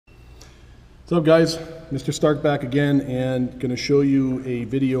What's up, guys? Mr. Stark back again, and going to show you a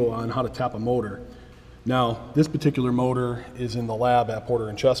video on how to tap a motor. Now, this particular motor is in the lab at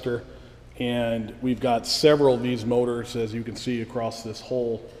Porter & Chester, and we've got several of these motors, as you can see, across this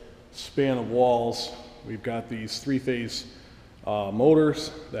whole span of walls. We've got these three-phase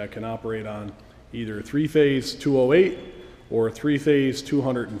motors that can operate on either three-phase 208 or three-phase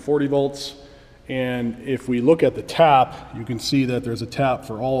 240 volts. And if we look at the tap, you can see that there's a tap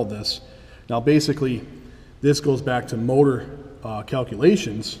for all of this. Now basically, this goes back to motor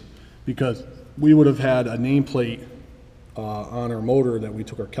calculations, because we would have had a nameplate on our motor that we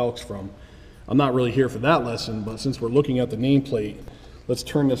took our calcs from. I'm not really here for that lesson, but since we're looking at the nameplate, let's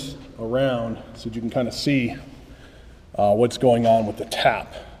turn this around so that you can kind of see what's going on with the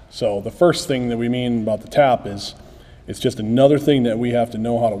tap. So the first thing that we mean about the tap is it's just another thing that we have to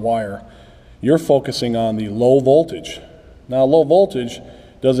know how to wire. You're focusing on the low voltage. Now, low voltage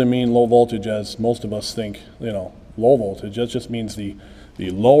doesn't mean low voltage as most of us think, low voltage. That just means the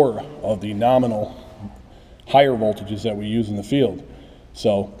lower of the nominal higher voltages that we use in the field.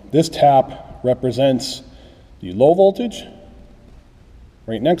 So this tap represents the low voltage.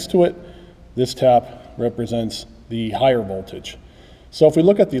 Right next to it, this tap represents the higher voltage. So if we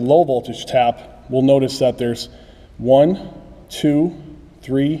look at the low voltage tap, we'll notice that there's 1, 2,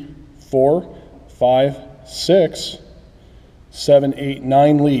 3, 4, 5, 6, 7, 8,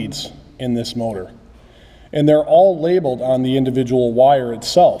 9 leads in this motor. And they're all labeled on the individual wire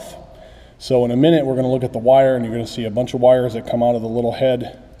itself. So in a minute, we're going to look at the wire, and you're going to see a bunch of wires that come out of the little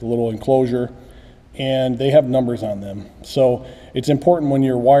head, the little enclosure, and they have numbers on them. So it's important when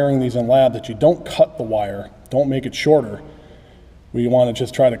you're wiring these in lab that you don't cut the wire, don't make it shorter. We want to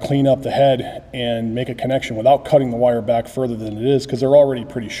just try to clean up the head and make a connection without cutting the wire back further than it is, because they're already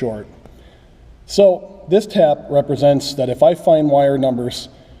pretty short. So this tap represents that if I find wire numbers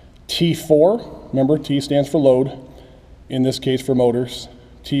T4, remember T stands for load, in this case for motors,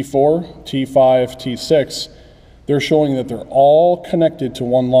 T4, T5, T6, they're showing that they're all connected to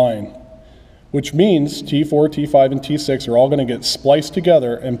one line, which means T4, T5, and T6 are all going to get spliced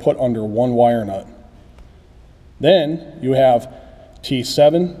together and put under one wire nut. Then you have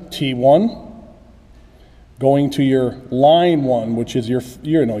T7, T1, going to your line 1, which is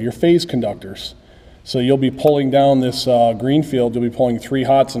your phase conductors. So you'll be pulling down this green field, you'll be pulling 3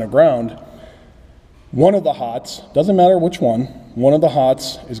 hots and a ground. One of the hots, doesn't matter which one of the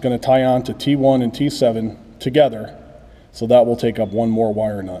hots is going to tie on to T1 and T7 together, so that will take up one more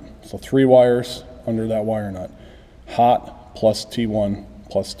wire nut. So 3 wires under that wire nut. Hot plus T1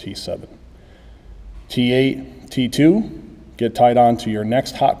 plus T7. T8, T2 get tied on to your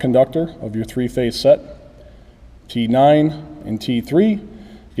next hot conductor of your 3-phase set. T9 and T3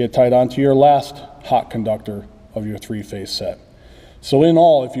 get tied on to your last hot conductor of your 3-phase set. So in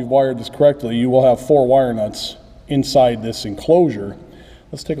all, if you've wired this correctly, you will have 4 wire nuts inside this enclosure.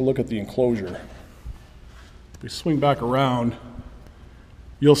 Let's take a look at the enclosure. If we swing back around,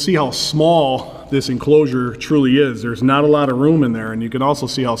 you'll see how small this enclosure truly is. There's not a lot of room in there, and you can also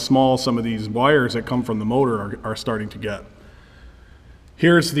see how small some of these wires that come from the motor are starting to get.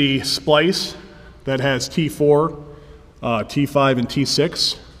 Here's the splice that has T4, T5, and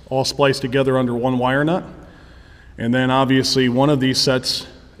T6 all spliced together under one wire nut. And then obviously one of these sets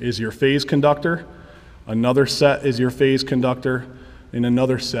is your phase conductor, another set is your phase conductor, and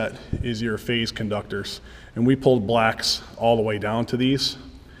another set is your phase conductors. And we pulled blacks all the way down to these.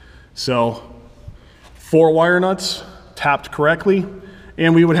 So 4 wire nuts tapped correctly,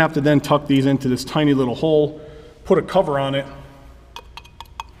 and we would have to then tuck these into this tiny little hole, put a cover on it,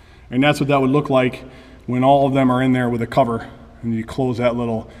 and that's what that would look like when all of them are in there with a cover. And you close that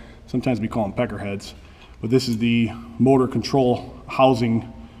little, sometimes we call them pecker heads, but this is the motor control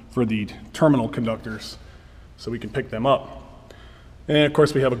housing for the terminal conductors, so we can pick them up. And of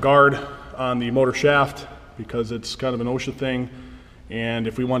course we have a guard on the motor shaft because it's kind of an OSHA thing, and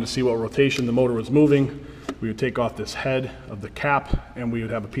if we wanted to see what rotation the motor was moving, we would take off this head of the cap and we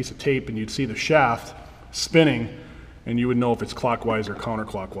would have a piece of tape, and you'd see the shaft spinning, and you would know if it's clockwise or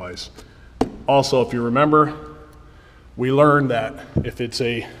counterclockwise. Also, if you remember, we learned that if it's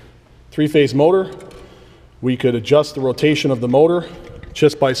a 3-phase motor, we could adjust the rotation of the motor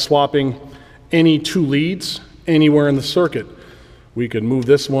just by swapping any 2 leads anywhere in the circuit. We could move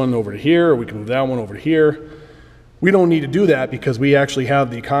this one over to here, or we can move that one over to here. We don't need to do that because we actually have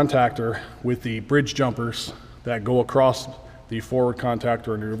the contactor with the bridge jumpers that go across the forward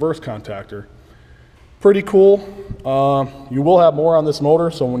contactor and the reverse contactor. Pretty cool. You will have more on this motor,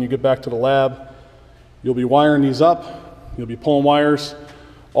 so when you get back to the lab, you'll be wiring these up. You'll be pulling wires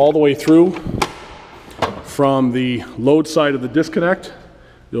all the way through from the load side of the disconnect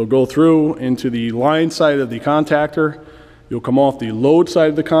You'll go through into the line side of the contactor, you'll come off the load side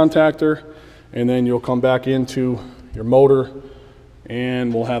of the contactor, and then you'll come back into your motor,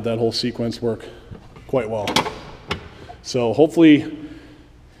 and we'll have that whole sequence work quite well. So hopefully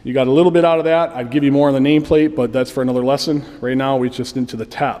you got a little bit out of that. I'd give you more on the nameplate, but that's for another lesson. Right now we're just into the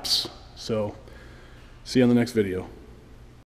taps. So see you on the next video.